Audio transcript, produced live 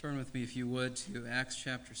Turn with me, if you would, to Acts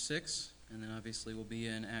chapter 6, and then obviously we'll be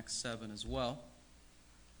in Acts 7 as well.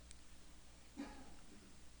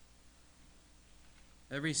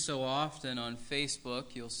 Every so often on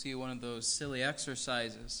Facebook, you'll see one of those silly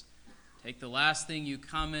exercises. Take the last thing you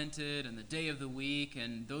commented and the day of the week,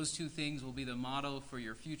 and those two things will be the motto for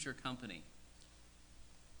your future company.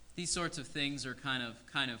 These sorts of things are kind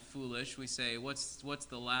of foolish. We say, what's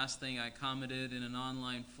the last thing I commented in an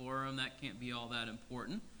online forum? That can't be all that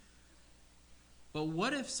important. But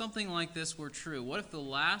what if something like this were true? What if the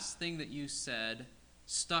last thing that you said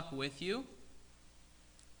stuck with you?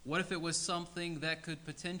 What if it was something that could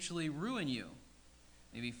potentially ruin you?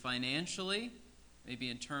 Maybe financially, maybe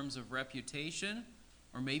in terms of reputation,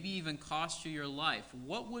 or maybe even cost you your life.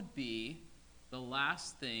 What would be the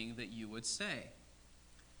last thing that you would say?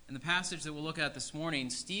 In the passage that we'll look at this morning,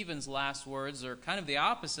 Stephen's last words are kind of the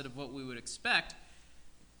opposite of what we would expect,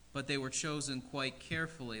 but they were chosen quite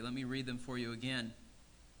carefully. Let me read them for you again.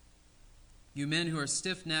 You men who are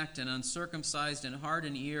stiff-necked and uncircumcised in heart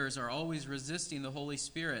and ears are always resisting the Holy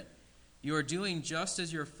Spirit. You are doing just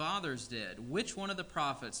as your fathers did. Which one of the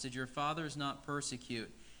prophets did your fathers not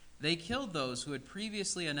persecute? They killed those who had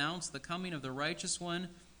previously announced the coming of the righteous one,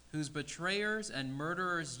 whose betrayers and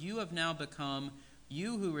murderers you have now become,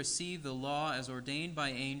 you who received the law as ordained by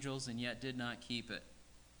angels and yet did not keep it.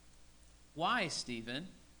 Why, Stephen?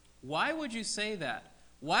 Why would you say that?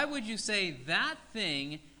 Why would you say that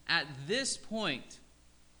thing at this point?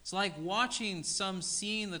 It's like watching some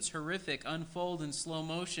scene that's horrific unfold in slow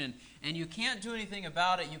motion, and you can't do anything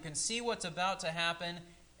about it. You can see what's about to happen,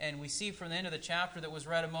 and we see from the end of the chapter that was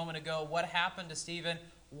read a moment ago what happened to Stephen.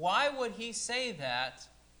 Why would he say that,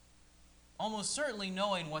 almost certainly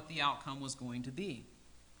knowing what the outcome was going to be?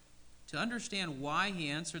 To understand why he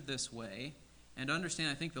answered this way, and understand,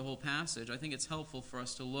 I think, the whole passage, I think it's helpful for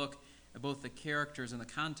us to look at both the characters and the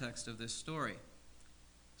context of this story.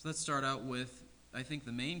 So let's start out with, I think,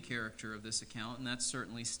 the main character of this account, and that's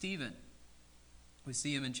certainly Stephen. We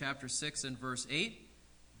see him in chapter 6 and verse 8,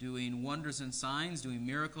 doing wonders and signs, doing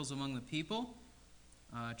miracles among the people.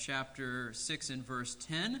 Chapter 6 and verse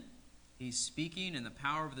 10, he's speaking in the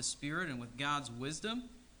power of the Spirit and with God's wisdom.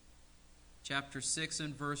 Chapter 6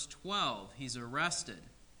 and verse 12, he's arrested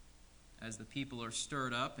as the people are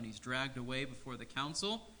stirred up, and he's dragged away before the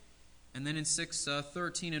council. And then in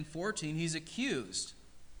 6:13 and 14, he's accused.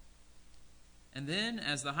 And then,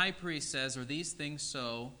 as the high priest says, are these things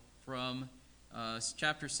so? From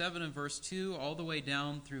chapter 7 and verse 2 all the way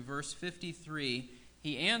down through verse 53,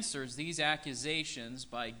 he answers these accusations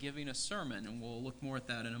by giving a sermon, and we'll look more at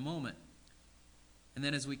that in a moment. And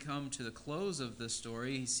then as we come to the close of the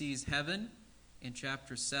story, he sees heaven in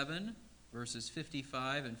chapter 7, verses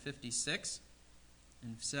 55 and 56.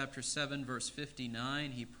 In chapter 7, verse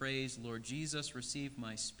 59, he prays, Lord Jesus, receive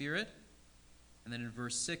my spirit. And then in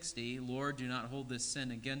verse 60, Lord, do not hold this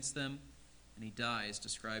sin against them. And he dies,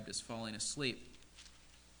 described as falling asleep.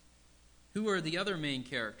 Who are the other main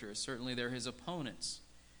characters? Certainly they're his opponents.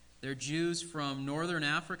 They're Jews from northern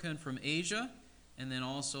Africa and from Asia, and then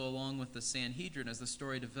also along with the Sanhedrin as the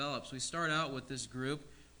story develops. We start out with this group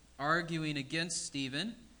arguing against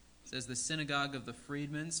Stephen. It says the synagogue of the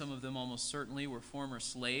freedmen. Some of them almost certainly were former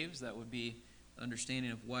slaves. That would be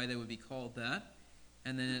understanding of why they would be called that.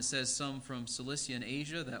 And then it says some from Cilicia and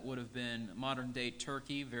Asia. That would have been modern-day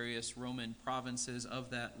Turkey, various Roman provinces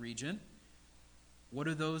of that region. What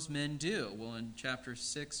do those men do? Well, in chapter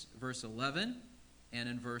 6, verse 11, and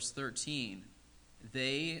in verse 13,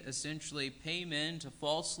 they essentially pay men to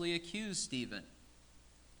falsely accuse Stephen.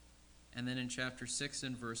 And then in chapter 6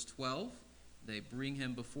 and verse 12, they bring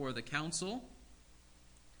him before the council.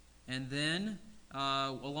 And then,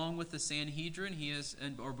 along with the Sanhedrin,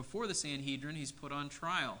 before the Sanhedrin, he's put on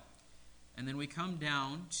trial. And then we come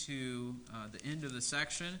down to the end of the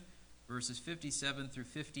section, verses 57 through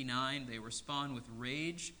 59. They respond with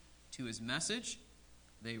rage to his message.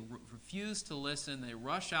 They refuse to listen. They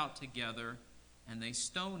rush out together, and they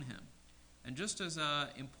stone him. And just as an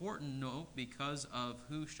important note, because of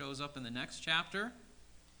who shows up in the next chapter,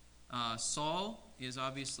 Saul is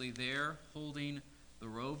obviously there holding the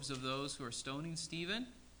robes of those who are stoning Stephen.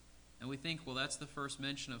 And we think, well, that's the first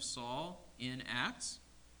mention of Saul in Acts.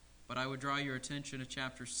 But I would draw your attention to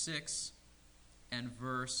chapter 6 and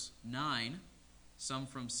verse 9. Some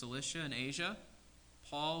from Cilicia and Asia.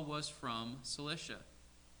 Paul was from Cilicia.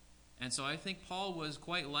 And so I think Paul was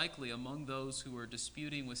quite likely among those who were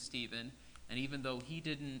disputing with Stephen. And even though he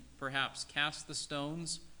didn't perhaps cast the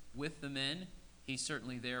stones with the men, he's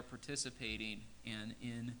certainly there participating and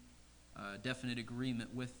in definite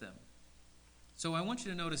agreement with them. So I want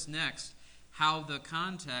you to notice next how the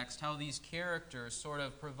context, how these characters sort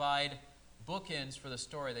of provide bookends for the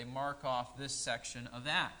story. They mark off this section of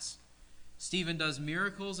Acts. Stephen does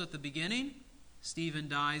miracles at the beginning. Stephen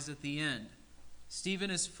dies at the end.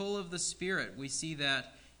 Stephen is full of the Spirit. We see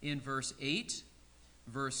that in verse 8,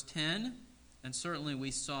 verse 10, and certainly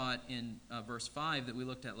we saw it in verse 5 that we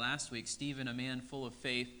looked at last week. Stephen, a man full of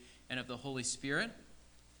faith and of the Holy Spirit.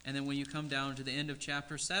 And then when you come down to the end of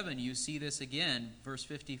chapter 7, you see this again, verse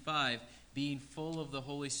 55, being full of the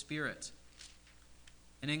Holy Spirit.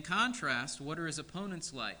 And in contrast, what are his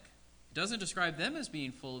opponents like? It doesn't describe them as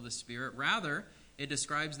being full of the Spirit. Rather, it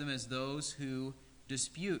describes them as those who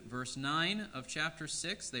dispute. Verse 9 of chapter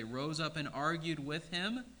 6, they rose up and argued with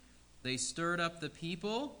him. They stirred up the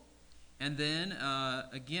people. And then,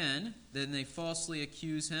 then they falsely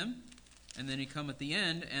accuse him. And then he come at the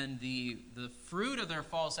end, and the fruit of their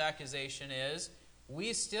false accusation is,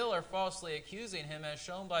 we still are falsely accusing him, as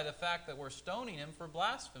shown by the fact that we're stoning him for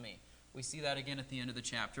blasphemy. We see that again at the end of the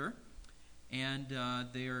chapter. And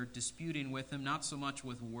they are disputing with him, not so much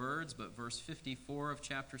with words, but verse 54 of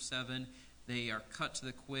chapter 7, they are cut to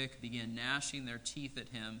the quick, begin gnashing their teeth at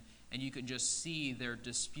him, and you can just see their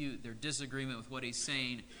dispute, their disagreement with what he's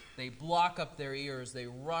saying. They block up their ears, they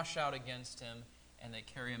rush out against him, and they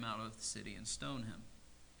carry him out of the city and stone him.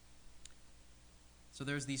 So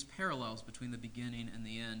there's these parallels between the beginning and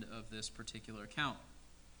the end of this particular account.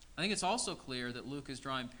 I think it's also clear that Luke is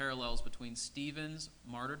drawing parallels between Stephen's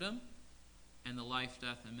martyrdom and the life,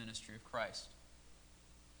 death, and ministry of Christ.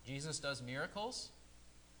 Jesus does miracles,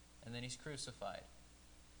 and then he's crucified.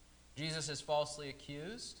 Jesus is falsely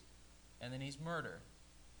accused, and then he's murdered.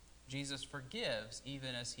 Jesus forgives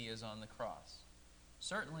even as he is on the cross.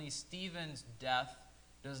 Certainly, Stephen's death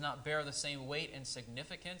does not bear the same weight and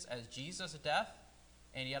significance as Jesus' death,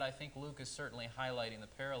 and yet I think Luke is certainly highlighting the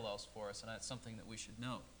parallels for us, and that's something that we should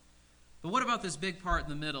note. But what about this big part in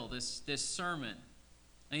the middle, this sermon?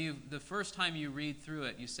 And the first time you read through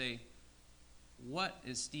it, you say, what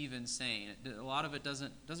is Stephen saying? A lot of it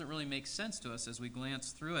doesn't really make sense to us as we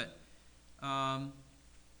glance through it.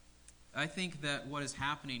 I think that what is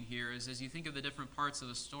happening here is, as you think of the different parts of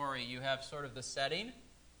the story, you have sort of the setting.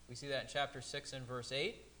 We see that in chapter 6 and verse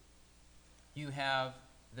 8. You have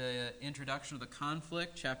the introduction of the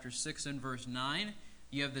conflict, chapter 6 and verse 9.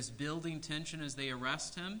 You have this building tension as they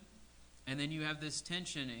arrest him. And then you have this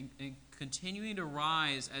tension in continuing to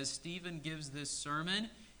rise as Stephen gives this sermon,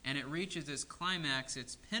 and it reaches its climax,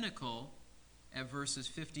 its pinnacle, at verses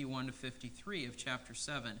 51 to 53 of chapter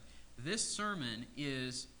 7. This sermon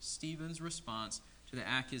is Stephen's response to the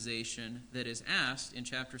accusation that is asked in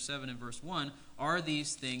chapter 7 and verse 1, are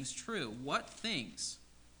these things true? What things?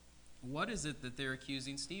 What is it that they're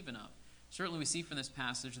accusing Stephen of? Certainly we see from this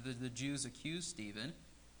passage that the Jews accuse Stephen.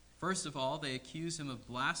 First of all, they accuse him of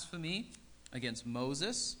blasphemy against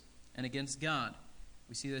Moses and against God.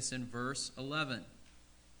 We see this in verse 11.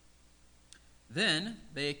 Then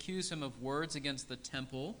they accuse him of words against the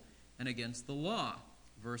temple and against the law.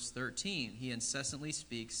 Verse 13, he incessantly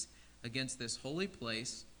speaks against this holy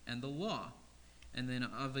place and the law. And then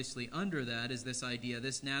obviously under that is this idea,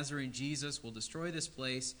 this Nazarene Jesus will destroy this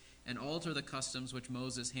place and alter the customs which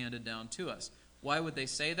Moses handed down to us. Why would they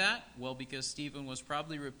say that? Well, because Stephen was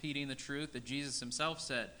probably repeating the truth that Jesus himself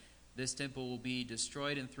said. This temple will be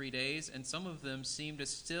destroyed in 3 days, and some of them seem to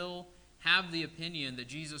still have the opinion that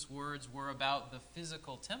Jesus' words were about the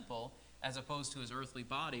physical temple as opposed to his earthly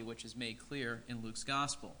body, which is made clear in Luke's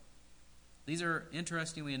gospel. These are,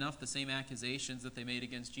 interestingly enough, the same accusations that they made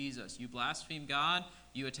against Jesus. You blaspheme God,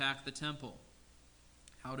 you attack the temple.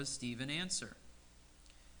 How does Stephen answer?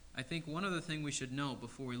 I think one other thing we should note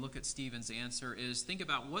before we look at Stephen's answer is think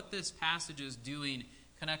about what this passage is doing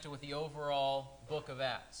connected with the overall book of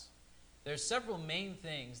Acts. There's several main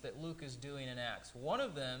things that Luke is doing in Acts. One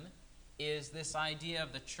of them is this idea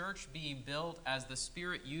of the church being built as the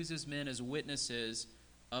Spirit uses men as witnesses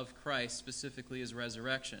of Christ, specifically his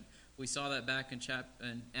resurrection. We saw that back in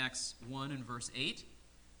Acts 1 and verse 8.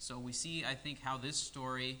 So we see, I think, how this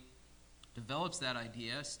story develops that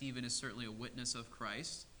idea. Stephen is certainly a witness of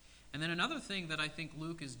Christ. And then another thing that I think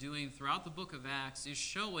Luke is doing throughout the book of Acts is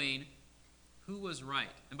showing who was right.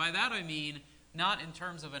 And by that I mean not in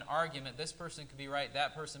terms of an argument, this person could be right,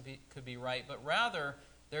 that person could be right, but rather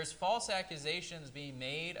there's false accusations being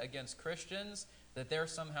made against Christians that they're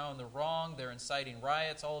somehow in the wrong, they're inciting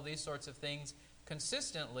riots, all of these sorts of things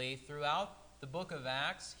consistently throughout the book of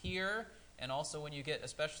Acts here, and also when you get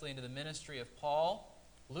especially into the ministry of Paul.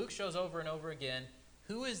 Luke shows over and over again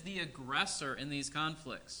who is the aggressor in these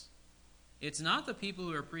conflicts. It's not the people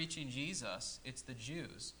who are preaching Jesus, it's the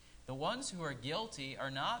Jews. The ones who are guilty are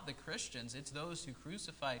not the Christians, it's those who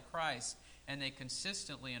crucified Christ and they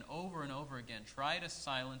consistently and over again try to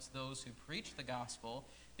silence those who preach the gospel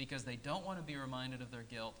because they don't want to be reminded of their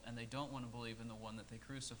guilt and they don't want to believe in the one that they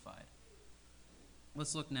crucified.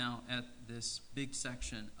 Let's look now at this big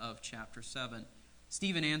section of chapter 7.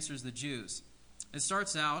 Stephen answers the Jews. It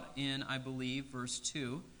starts out in, I believe, verse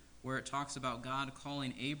 2, where it talks about God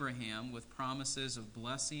calling Abraham with promises of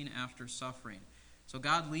blessing after suffering. So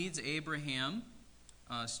God leads Abraham,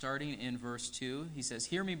 starting in verse 2. He says,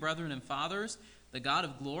 "Hear me, brethren and fathers. The God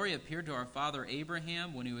of glory appeared to our father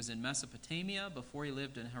Abraham when he was in Mesopotamia, before he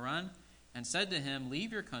lived in Haran, and said to him,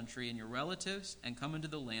 'Leave your country and your relatives and come into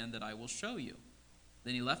the land that I will show you.'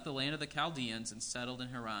 Then he left the land of the Chaldeans and settled in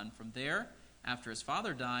Haran. From there, after his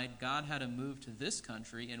father died, God had him move to this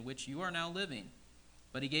country in which you are now living.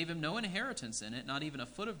 But he gave him no inheritance in it, not even a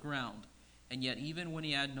foot of ground. And yet even when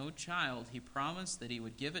he had no child, he promised that he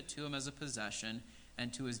would give it to him as a possession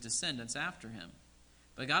and to his descendants after him.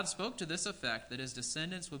 But God spoke to this effect, that his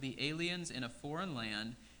descendants would be aliens in a foreign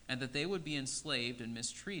land, and that they would be enslaved and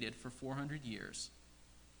mistreated for 400 years.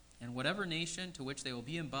 And whatever nation to which they will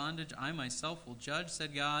be in bondage, I myself will judge,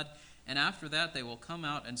 said God, and after that they will come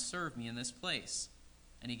out and serve me in this place.'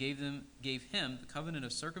 And he gave him the covenant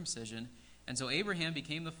of circumcision. And so Abraham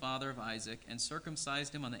became the father of Isaac, and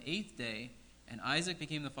circumcised him on the 8th day, and Isaac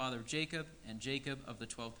became the father of Jacob, and Jacob of the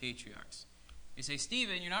 12 patriarchs." You say,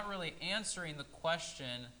 "Stephen, you're not really answering the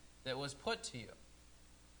question that was put to you."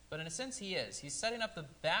 But in a sense he is. He's setting up the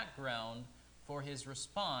background for his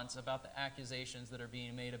response about the accusations that are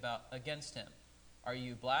being made against him. Are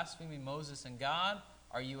you blaspheming Moses and God?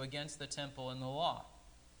 Are you against the temple and the law?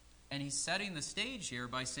 And he's setting the stage here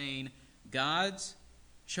by saying God's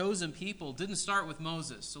chosen people didn't start with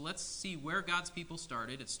Moses. So let's see where God's people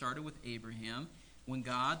started. It started with Abraham, when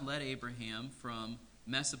God led Abraham from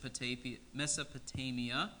Mesopotamia,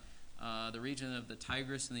 the region of the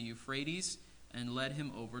Tigris and the Euphrates, and led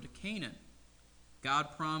him over to Canaan.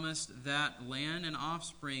 God promised that land and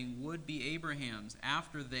offspring would be Abraham's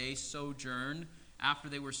after they sojourned, after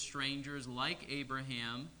they were strangers like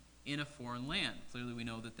Abraham in a foreign land. Clearly we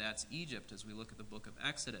know that that's Egypt as we look at the book of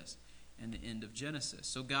Exodus and the end of Genesis.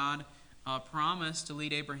 So God promised to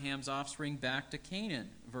lead Abraham's offspring back to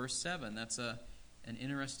Canaan, verse 7. That's an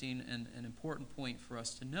interesting and an important point for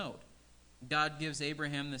us to note. God gives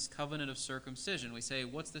Abraham this covenant of circumcision. We say,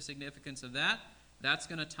 what's the significance of that? That's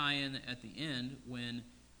going to tie in at the end when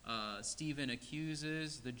Stephen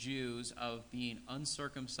accuses the Jews of being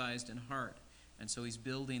uncircumcised in heart. And so he's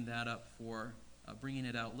building that up for bringing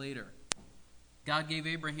it out later. God gave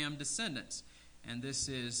Abraham descendants. And this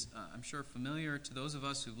is, I'm sure, familiar to those of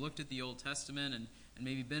us who've looked at the Old Testament and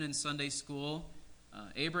maybe been in Sunday school.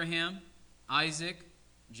 Abraham, Isaac,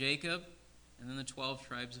 Jacob, and then the 12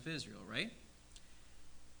 tribes of Israel, right?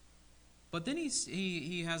 But then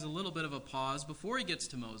he has a little bit of a pause before he gets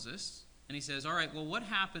to Moses. And he says, all right, well, what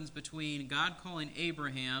happens between God calling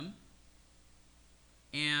Abraham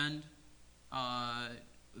and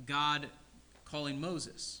God calling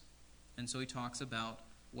Moses? And so he talks about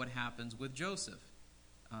what happens with Joseph.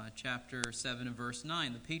 Chapter 7 and verse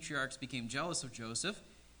 9. The patriarchs became jealous of Joseph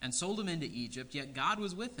and sold him into Egypt, yet God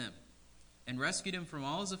was with him and rescued him from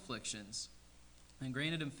all his afflictions and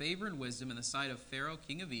granted him favor and wisdom in the sight of Pharaoh,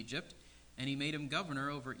 king of Egypt, and he made him governor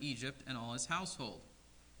over Egypt and all his household.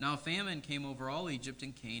 Now a famine came over all Egypt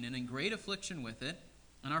and Canaan, and great affliction with it,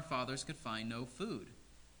 and our fathers could find no food.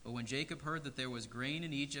 But when Jacob heard that there was grain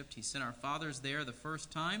in Egypt, he sent our fathers there the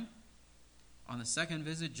first time. On the second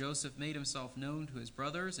visit, Joseph made himself known to his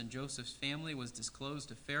brothers, and Joseph's family was disclosed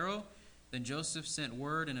to Pharaoh. Then Joseph sent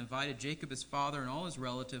word and invited Jacob his father and all his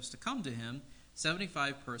relatives to come to him,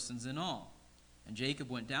 75 persons in all. And Jacob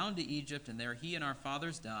went down to Egypt, and there he and our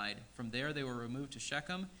fathers died. From there they were removed to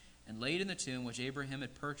Shechem and laid in the tomb which Abraham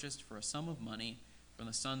had purchased for a sum of money from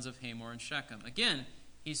the sons of Hamor and Shechem. Again,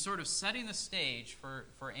 he's sort of setting the stage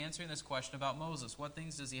for answering this question about Moses. What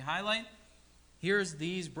things does he highlight? Here's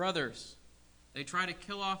these brothers. They try to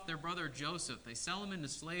kill off their brother Joseph. They sell him into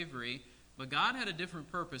slavery, but God had a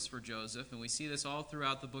different purpose for Joseph, and we see this all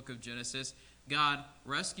throughout the book of Genesis. God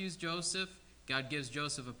rescues Joseph. God gives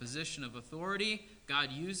Joseph a position of authority.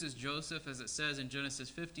 God uses Joseph, as it says in Genesis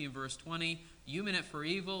 50 and verse 20, "You meant it for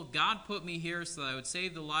evil. God put me here so that I would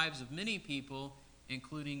save the lives of many people,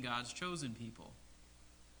 including God's chosen people."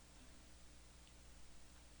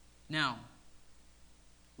 Now,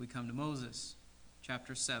 we come to Moses,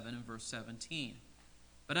 chapter 7 and verse 17.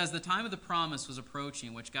 "But as the time of the promise was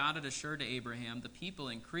approaching, which God had assured to Abraham, the people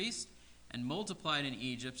increased and multiplied in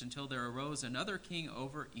Egypt until there arose another king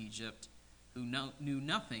over Egypt who knew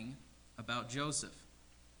nothing about Joseph.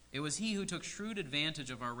 It was he who took shrewd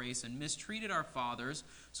advantage of our race and mistreated our fathers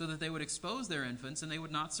so that they would expose their infants and they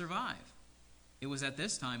would not survive. It was at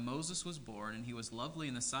this time Moses was born, and he was lovely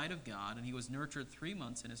in the sight of God, and he was nurtured 3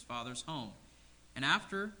 months in his father's home. And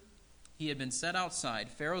after he had been set outside,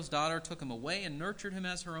 Pharaoh's daughter took him away and nurtured him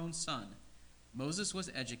as her own son. Moses was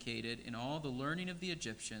educated in all the learning of the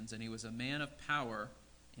Egyptians, and he was a man of power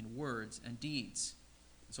in words and deeds.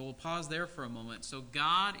 So we'll pause there for a moment. So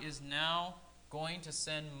God is now going to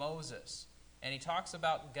send Moses. And he talks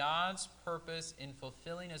about God's purpose in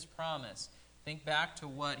fulfilling his promise. Think back to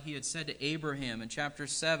what he had said to Abraham in chapter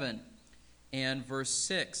 7 and verse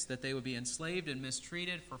 6, that they would be enslaved and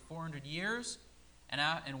mistreated for 400 years,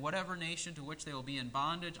 and whatever nation to which they will be in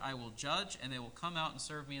bondage I will judge, and they will come out and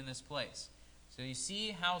serve me in this place. So you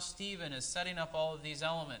see how Stephen is setting up all of these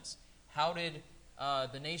elements. How did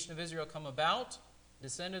the nation of Israel come about?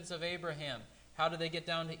 Descendants of Abraham. How did they get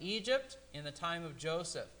down to Egypt? In the time of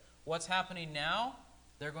Joseph. What's happening now?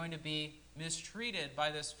 They're going to be mistreated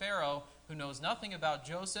by this Pharaoh who knows nothing about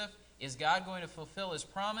Joseph. Is God going to fulfill his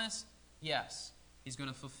promise? Yes. He's going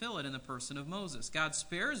to fulfill it in the person of Moses. God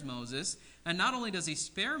spares Moses, and not only does he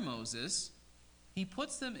spare Moses, he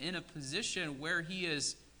puts them in a position where he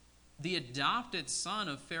is the adopted son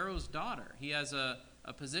of Pharaoh's daughter. He has a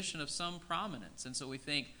position of some prominence. And so we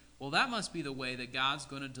think, well, that must be the way that God's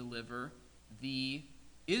going to deliver the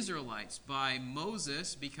Israelites, by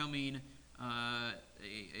Moses becoming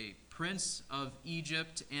a prince of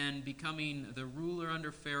Egypt and becoming the ruler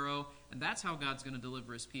under Pharaoh, and that's how God's going to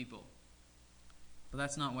deliver his people. But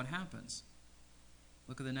that's not what happens.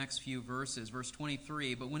 Look at the next few verses. Verse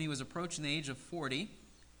 23, but when he was approaching the age of 40,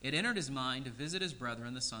 it entered his mind to visit his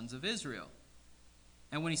brethren, the sons of Israel.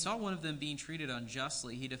 And when he saw one of them being treated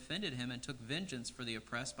unjustly, he defended him and took vengeance for the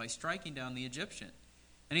oppressed by striking down the Egyptian.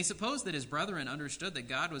 And he supposed that his brethren understood that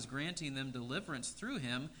God was granting them deliverance through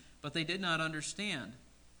him, but they did not understand.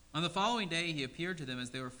 On the following day he appeared to them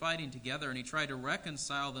as they were fighting together, and he tried to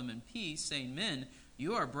reconcile them in peace, saying, Men,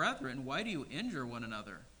 you are brethren, why do you injure one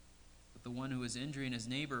another? But the one who was injuring his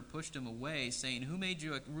neighbor pushed him away, saying, Who made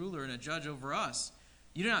you a ruler and a judge over us?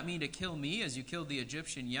 You do not mean to kill me as you killed the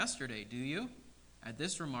Egyptian yesterday, do you? At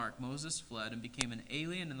this remark Moses fled and became an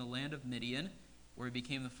alien in the land of Midian, where he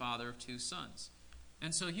became the father of 2 sons.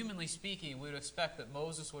 And so, humanly speaking, we would expect that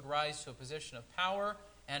Moses would rise to a position of power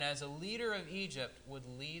and as a leader of Egypt would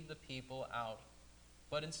lead the people out.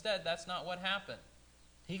 But instead, that's not what happened.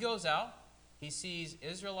 He goes out. He sees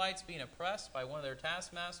Israelites being oppressed by one of their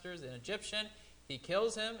taskmasters, an Egyptian. He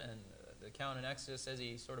kills him, and the account in Exodus says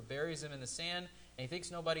he sort of buries him in the sand, and he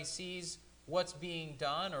thinks nobody sees what's being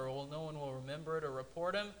done, or no one will remember it or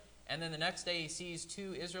report him. And then the next day he sees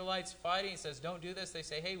 2 Israelites fighting. He says, Don't do this. They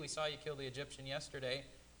say, Hey, we saw you kill the Egyptian yesterday.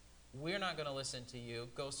 We're not going to listen to you.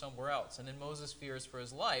 Go somewhere else. And then Moses fears for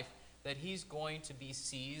his life that he's going to be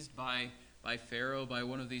seized by Pharaoh, by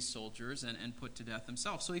one of these soldiers, and put to death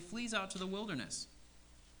himself. So he flees out to the wilderness.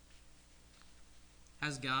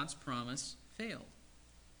 Has God's promise failed?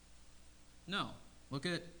 No. Look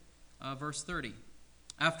at verse 30.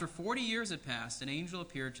 After 40 years had passed, an angel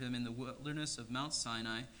appeared to him in the wilderness of Mount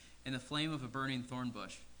Sinai in the flame of a burning thorn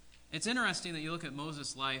bush. It's interesting that you look at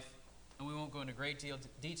Moses' life, and we won't go into great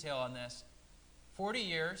detail on this. 40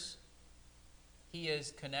 years, he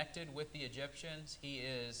is connected with the Egyptians. He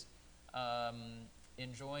is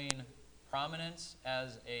enjoying prominence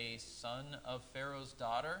as a son of Pharaoh's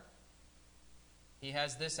daughter. He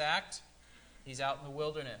has this act. He's out in the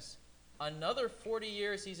wilderness. Another 40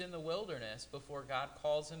 years he's in the wilderness before God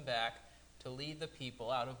calls him back to lead the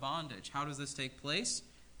people out of bondage. How does this take place?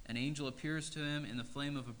 An angel appears to him in the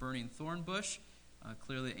flame of a burning thorn bush.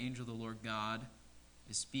 Clearly, the angel of the Lord God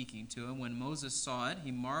is speaking to him. When Moses saw it,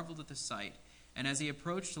 he marveled at the sight. And as he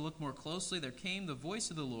approached to look more closely, there came the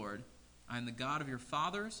voice of the Lord. I am the God of your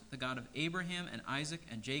fathers, the God of Abraham and Isaac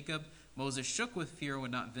and Jacob. Moses shook with fear and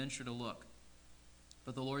would not venture to look.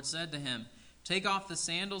 But the Lord said to him, Take off the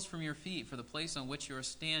sandals from your feet, for the place on which you are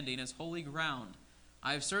standing is holy ground.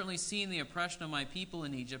 I have certainly seen the oppression of my people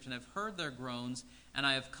in Egypt, and have heard their groans, and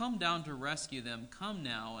I have come down to rescue them. Come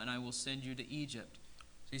now, and I will send you to Egypt.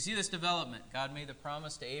 So you see this development. God made the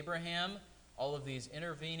promise to Abraham. All of these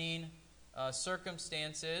intervening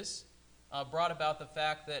circumstances brought about the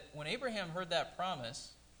fact that when Abraham heard that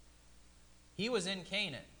promise, he was in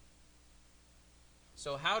Canaan.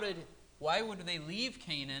 So why would they leave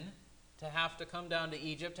Canaan to have to come down to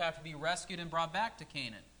Egypt, to have to be rescued and brought back to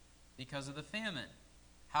Canaan? Because of the famine.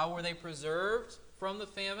 How were they preserved from the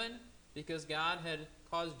famine? Because God had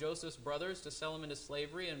caused Joseph's brothers to sell him into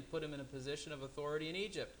slavery and put him in a position of authority in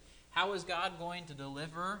Egypt. How is God going to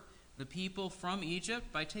deliver the people from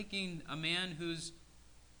Egypt? By taking a man who's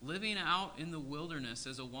living out in the wilderness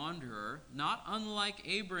as a wanderer, not unlike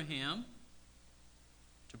Abraham,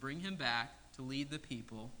 to bring him back to lead the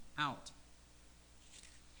people out.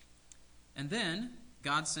 And then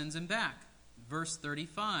God sends him back. Verse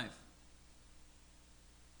 35.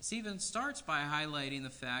 Stephen starts by highlighting the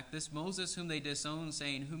fact this Moses whom they disown,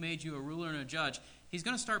 saying, "Who made you a ruler and a judge?" He's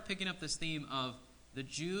going to start picking up this theme of the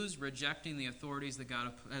Jews rejecting the authorities that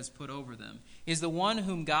God has put over them. He's the one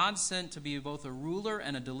whom God sent to be both a ruler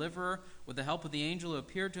and a deliverer with the help of the angel who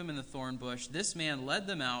appeared to him in the thorn bush. This man led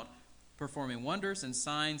them out, performing wonders and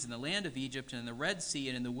signs in the land of Egypt and in the Red Sea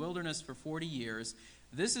and in the wilderness for 40 years.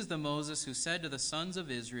 This is the Moses who said to the sons of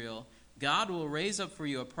Israel, "God will raise up for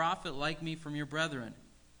you a prophet like me from your brethren."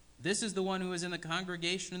 This is the one who was in the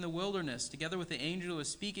congregation in the wilderness, together with the angel who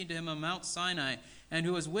was speaking to him on Mount Sinai, and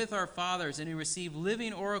who was with our fathers, and who received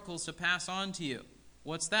living oracles to pass on to you.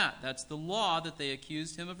 What's that? That's the law that they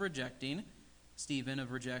accused him of rejecting, Stephen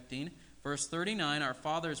of rejecting. Verse 39, our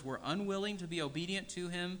fathers were unwilling to be obedient to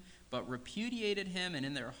him, but repudiated him, and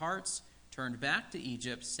in their hearts turned back to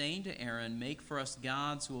Egypt, saying to Aaron, "Make for us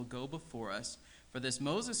gods who will go before us. For this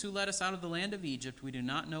Moses who led us out of the land of Egypt, we do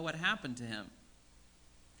not know what happened to him."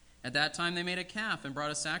 At that time they made a calf and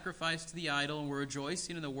brought a sacrifice to the idol and were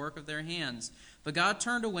rejoicing in the work of their hands. But God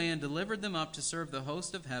turned away and delivered them up to serve the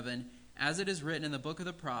host of heaven. As it is written in the book of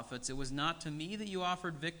the prophets, "It was not to me that you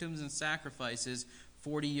offered victims and sacrifices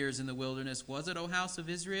 40 years in the wilderness, was it, O house of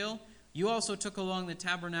Israel? You also took along the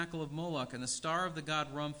tabernacle of Moloch and the star of the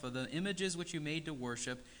god Rumpha, the images which you made to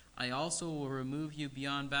worship. I also will remove you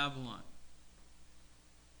beyond Babylon."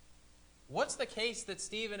 What's the case that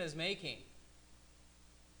Stephen is making?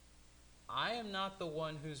 I am not the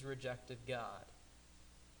one who's rejected God.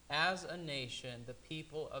 As a nation, the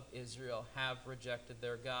people of Israel have rejected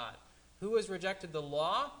their God. Who has rejected the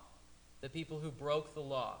law? The people who broke the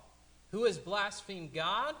law. Who has blasphemed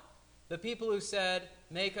God? The people who said,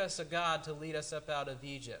 "Make us a god to lead us up out of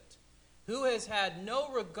Egypt." Who has had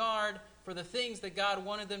no regard for the things that God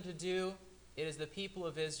wanted them to do? It is the people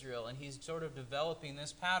of Israel, and he's sort of developing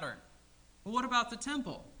this pattern. Well, what about the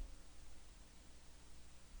temple?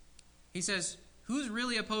 He says, who's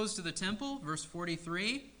really opposed to the temple? Verse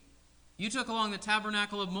 43. You took along the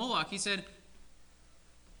tabernacle of Moloch. He said,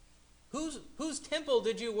 whose temple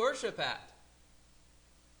did you worship at?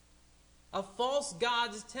 A false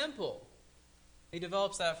god's temple. He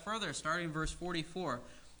develops that further, starting in verse 44.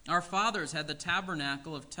 Our fathers had the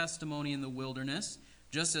tabernacle of testimony in the wilderness,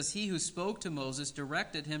 just as he who spoke to Moses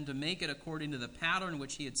directed him to make it according to the pattern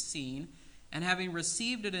which he had seen. And having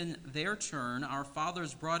received it in their turn, our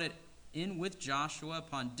fathers brought it in with Joshua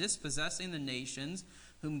upon dispossessing the nations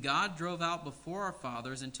whom God drove out before our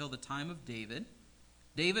fathers until the time of David.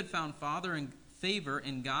 David found favor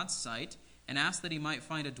in God's sight and asked that he might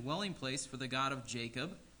find a dwelling place for the God of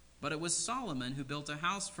Jacob, but it was Solomon who built a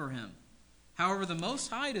house for him. However, the Most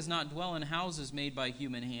High does not dwell in houses made by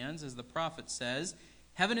human hands, as the prophet says,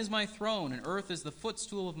 "Heaven is my throne, and earth is the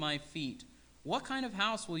footstool of my feet. What kind of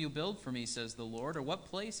house will you build for me, says the Lord, or what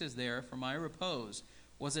place is there for my repose?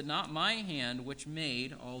 Was it not my hand which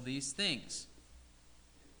made all these things?"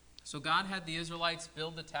 So God had the Israelites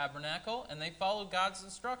build the tabernacle, and they followed God's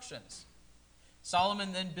instructions.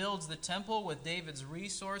 Solomon then builds the temple with David's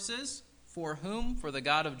resources. For whom? For the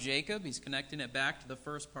God of Jacob. He's connecting it back to the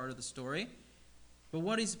first part of the story. But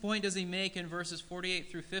what point does he make in verses 48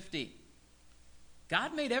 through 50?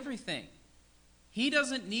 God made everything. He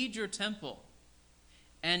doesn't need your temple.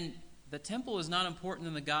 And the temple is not important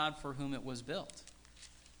than the God for whom it was built.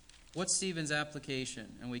 What's Stephen's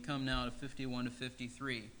application? And we come now to 51 to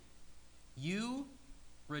 53. You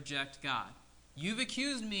reject God. You've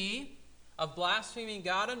accused me of blaspheming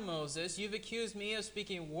God and Moses. You've accused me of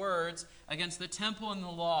speaking words against the temple and the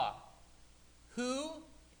law. Who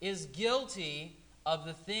is guilty of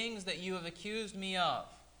the things that you have accused me of?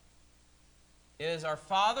 It is our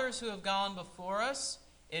fathers who have gone before us.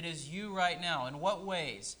 It is you right now. In what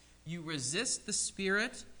ways? You resist the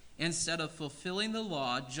Spirit instead of fulfilling the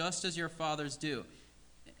law, just as your fathers do.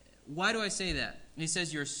 Why do I say that? He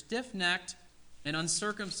says you're stiff-necked and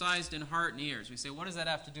uncircumcised in heart and ears. We say, what does that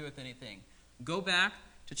have to do with anything? Go back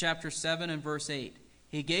to chapter 7 and verse 8.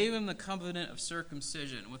 He gave him the covenant of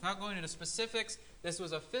circumcision. Without going into specifics, this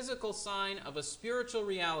was a physical sign of a spiritual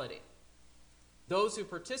reality. Those who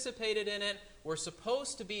participated in it were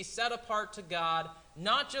supposed to be set apart to God,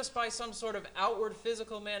 not just by some sort of outward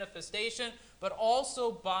physical manifestation, but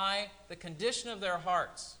also by the condition of their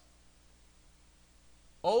hearts.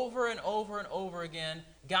 Over and over and over again,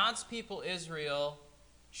 God's people Israel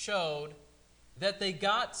showed that they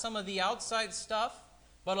got some of the outside stuff,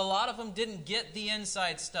 but a lot of them didn't get the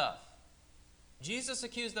inside stuff. Jesus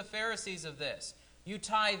accused the Pharisees of this. You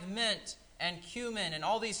tithe mint and cumin and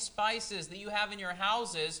all these spices that you have in your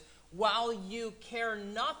houses, while you care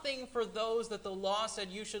nothing for those that the law said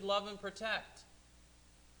you should love and protect.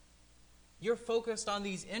 You're focused on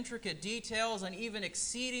these intricate details and even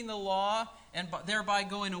exceeding the law and thereby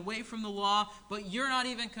going away from the law, but you're not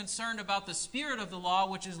even concerned about the spirit of the law,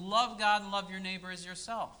 which is love God and love your neighbor as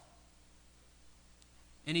yourself.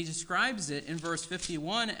 And he describes it in verse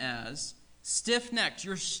 51 as stiff-necked.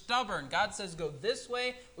 You're stubborn. God says go this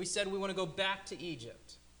way. We said we want to go back to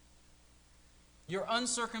Egypt. You're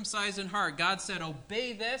uncircumcised in heart. God said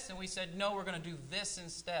obey this, and we said no, we're going to do this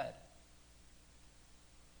instead.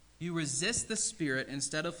 You resist the Spirit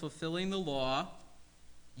instead of fulfilling the law.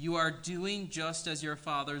 You are doing just as your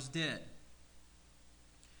fathers did.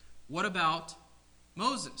 What about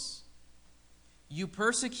Moses? You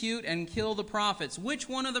persecute and kill the prophets. Which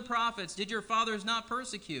one of the prophets did your fathers not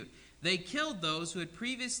persecute? They killed those who had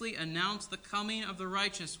previously announced the coming of the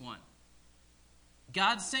righteous one.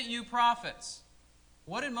 God sent you prophets.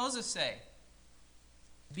 What did Moses say?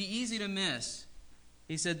 Be easy to miss.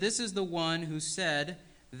 He said, this is the one who said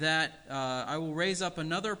that I will raise up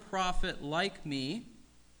another prophet like me.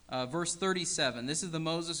 Verse 37. This is the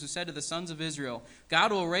Moses who said to the sons of Israel,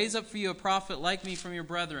 God will raise up for you a prophet like me from your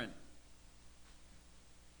brethren.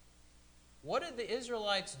 What did the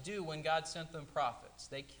Israelites do when God sent them prophets?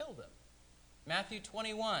 They killed them. Matthew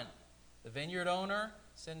 21. The vineyard owner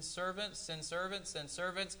sends servants,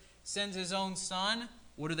 sends his own son.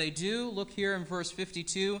 What do? Look here in verse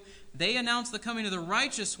 52. They announce the coming of the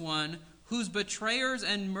righteous one, whose betrayers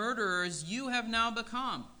and murderers you have now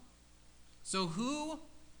become. So who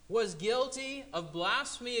was guilty of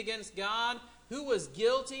blasphemy against God? Who was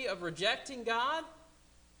guilty of rejecting God?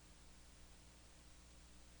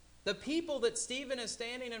 The people that Stephen is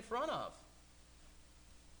standing in front of.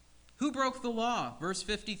 Who broke the law? Verse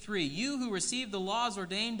 53. You who received the laws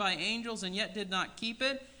ordained by angels and yet did not keep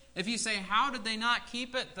it. If you say, how did they not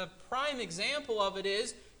keep it? The prime example of it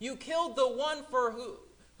is you killed the one for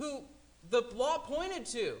who the law pointed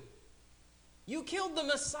to. You killed the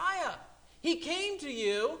Messiah. He came to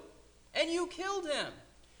you and you killed him.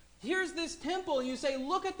 Here's this temple. You say,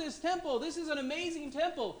 look at this temple. This is an amazing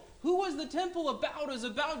temple. Who was the temple about? It was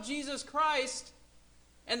about Jesus Christ.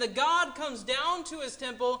 And the God comes down to his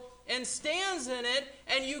temple and stands in it,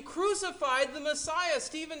 and you crucified the Messiah.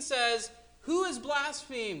 Stephen says, who has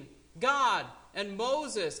blasphemed God and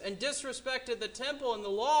Moses and disrespected the temple and the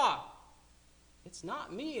law? It's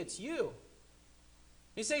not me, it's you.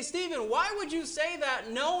 You say, Stephen, why would you say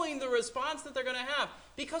that knowing the response that they're going to have?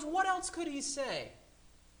 Because what else could he say?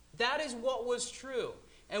 That is what was true.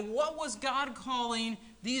 And what was God calling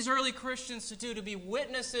these early Christians to do? To be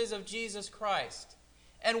witnesses of Jesus Christ.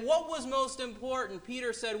 And what was most important?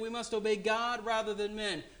 Peter said we must obey God rather than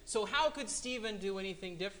men. So how could Stephen do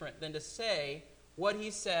anything different than to say what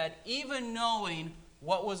he said, even knowing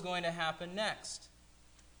what was going to happen next?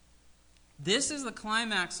 This is the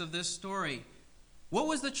climax of this story. What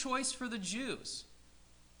was the choice for the Jews?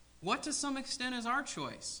 What to some extent is our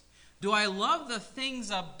choice? Do I love the things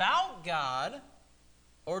about God,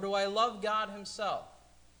 or do I love God himself?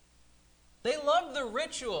 They loved the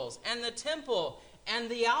rituals and the temple and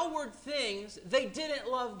the outward things. They didn't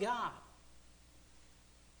love God.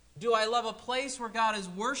 Do I love a place where God is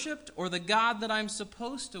worshipped, or the God that I'm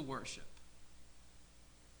supposed to worship?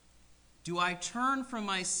 Do I turn from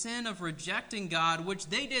my sin of rejecting God, which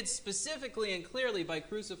they did specifically and clearly by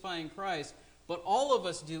crucifying Christ, but all of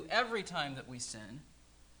us do every time that we sin?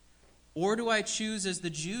 Or do I choose, as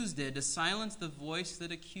the Jews did, to silence the voice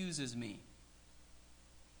that accuses me?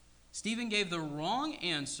 Stephen gave the wrong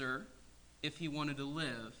answer if he wanted to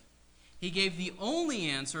live. He gave the only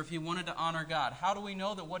answer if he wanted to honor God. How do we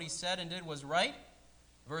know that what he said and did was right?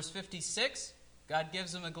 Verse 56, God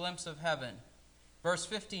gives him a glimpse of heaven. Verse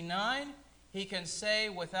 59, he can say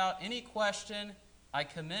without any question, I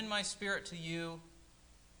commend my spirit to you.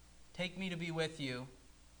 Take me to be with you.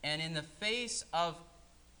 And in the face of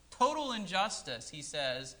total injustice, he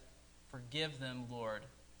says, forgive them, Lord.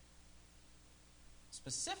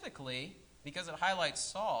 Specifically, because it highlights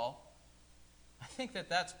Saul, I think that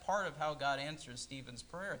that's part of how God answers Stephen's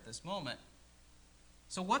prayer at this moment.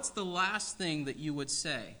 So what's the last thing that you would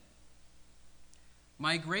say?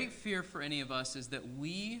 My great fear for any of us is that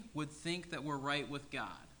we would think that we're right with God.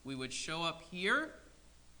 We would show up here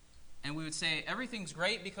and we would say everything's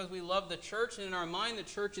great because we love the church, and in our mind the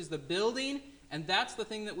church is the building, and that's the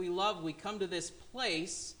thing that we love. We come to this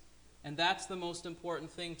place, and that's the most important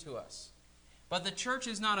thing to us. But the church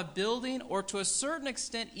is not a building, or to a certain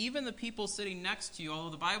extent, even the people sitting next to you, although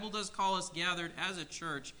the Bible does call us gathered as a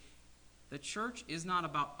church, The church is not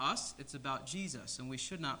about us, it's about Jesus, and we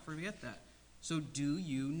should not forget that. So do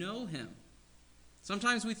you know him?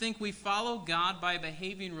 Sometimes we think we follow God by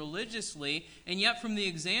behaving religiously, and yet from the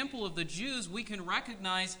example of the Jews, we can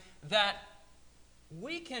recognize that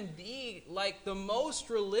we can be like the most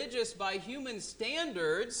religious by human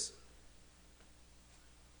standards,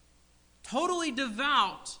 totally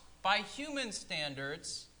devout by human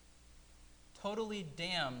standards, totally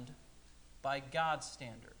damned by God's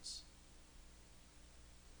standards.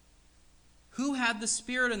 Who had the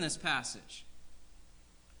Spirit in this passage?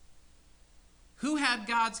 Who had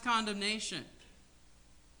God's condemnation?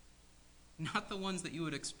 Not the ones that you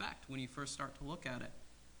would expect when you first start to look at it.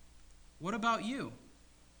 What about you?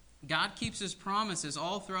 God keeps his promises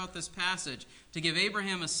all throughout this passage to give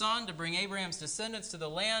Abraham a son, to bring Abraham's descendants to the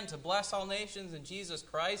land, to bless all nations in Jesus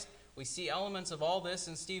Christ. We see elements of all this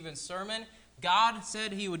in Stephen's sermon. God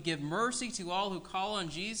said he would give mercy to all who call on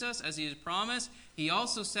Jesus, as he has promised. He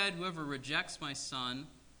also said, whoever rejects my son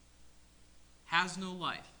has no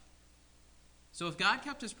life. So if God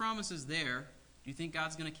kept his promises there, do you think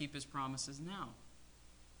God's going to keep his promises now?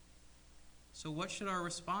 So what should our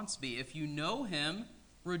response be? If you know him,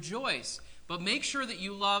 rejoice. But make sure that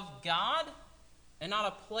you love God and not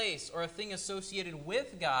a place or a thing associated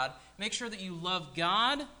with God. Make sure that you love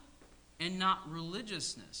God and not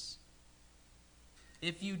religiousness.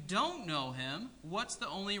 If you don't know him, what's the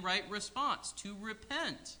only right response? To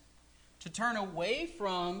repent. To turn away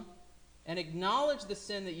from and acknowledge the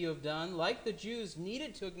sin that you have done, like the Jews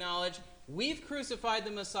needed to acknowledge, we've crucified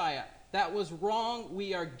the Messiah. That was wrong.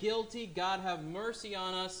 We are guilty. God have mercy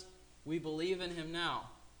on us. We believe in him now.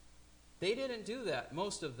 They didn't do that,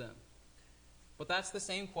 most of them. But that's the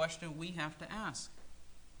same question we have to ask.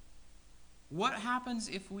 What happens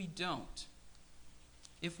if we don't?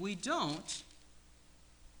 If we don't,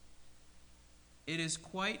 it is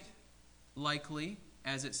quite likely,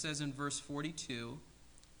 as it says in verse 42,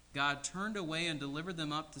 God turned away and delivered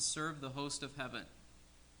them up to serve the host of heaven.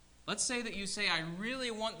 Let's say that you say, I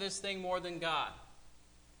really want this thing more than God.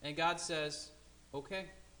 And God says, okay.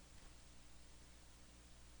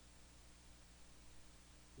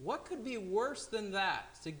 What could be worse than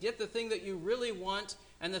that? To get the thing that you really want,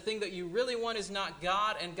 and the thing that you really want is not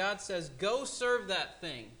God, and God says, go serve that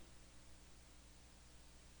thing.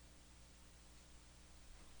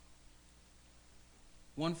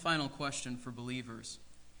 One final question for believers.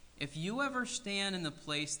 If you ever stand in the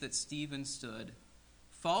place that Stephen stood,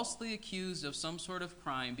 falsely accused of some sort of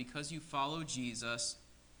crime because you follow Jesus,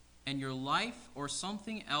 and your life or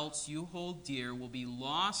something else you hold dear will be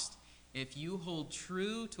lost if you hold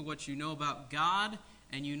true to what you know about God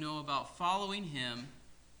and you know about following him,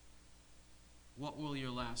 what will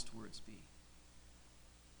your last words be?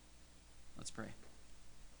 Let's pray.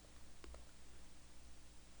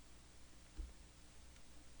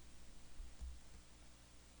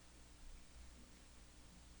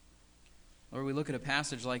 Or we look at a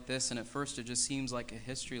passage like this, and at first it just seems like a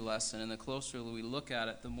history lesson. And the closer we look at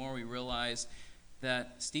it, the more we realize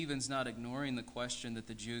that Stephen's not ignoring the question that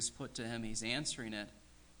the Jews put to him. He's answering it,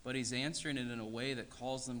 but he's answering it in a way that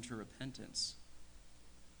calls them to repentance.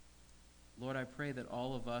 Lord, I pray that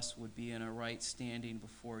all of us would be in a right standing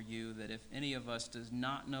before you, that if any of us does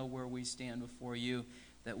not know where we stand before you,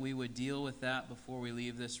 that we would deal with that before we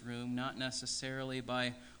leave this room, not necessarily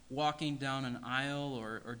by walking down an aisle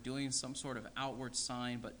or doing some sort of outward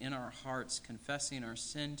sign, but in our hearts confessing our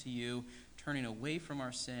sin to you, turning away from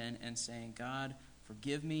our sin and saying, God,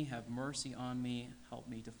 forgive me, have mercy on me, help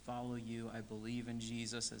me to follow you. I believe in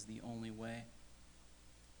Jesus as the only way.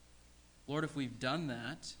 Lord, if we've done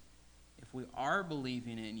that, if we are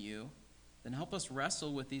believing in you, then help us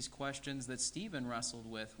wrestle with these questions that Stephen wrestled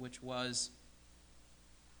with, which was,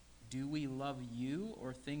 do we love you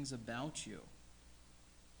or things about you?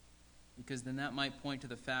 Because then that might point to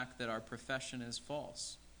the fact that our profession is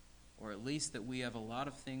false, or at least that we have a lot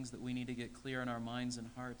of things that we need to get clear in our minds and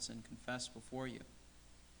hearts and confess before you.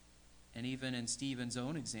 And even in Stephen's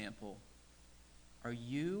own example, are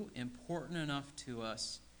you important enough to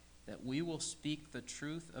us that we will speak the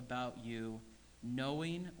truth about you,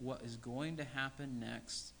 knowing what is going to happen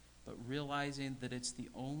next, but realizing that it's the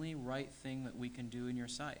only right thing that we can do in your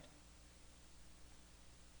sight?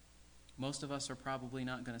 Most of us are probably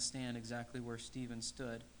not going to stand exactly where Stephen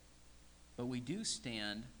stood, but we do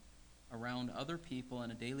stand around other people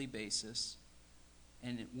on a daily basis,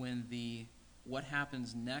 and when what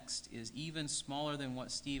happens next is even smaller than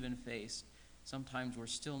what Stephen faced, sometimes we're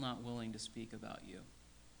still not willing to speak about you.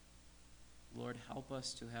 Lord, help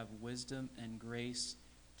us to have wisdom and grace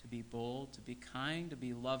to be bold, to be kind, to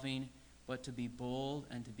be loving, but to be bold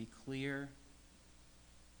and to be clear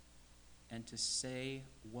and to say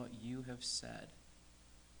what you have said.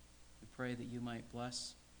 We pray that you might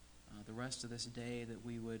bless the rest of this day, that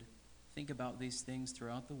we would think about these things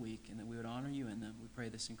throughout the week, and that we would honor you in them. We pray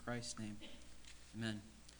this in Christ's name. Amen.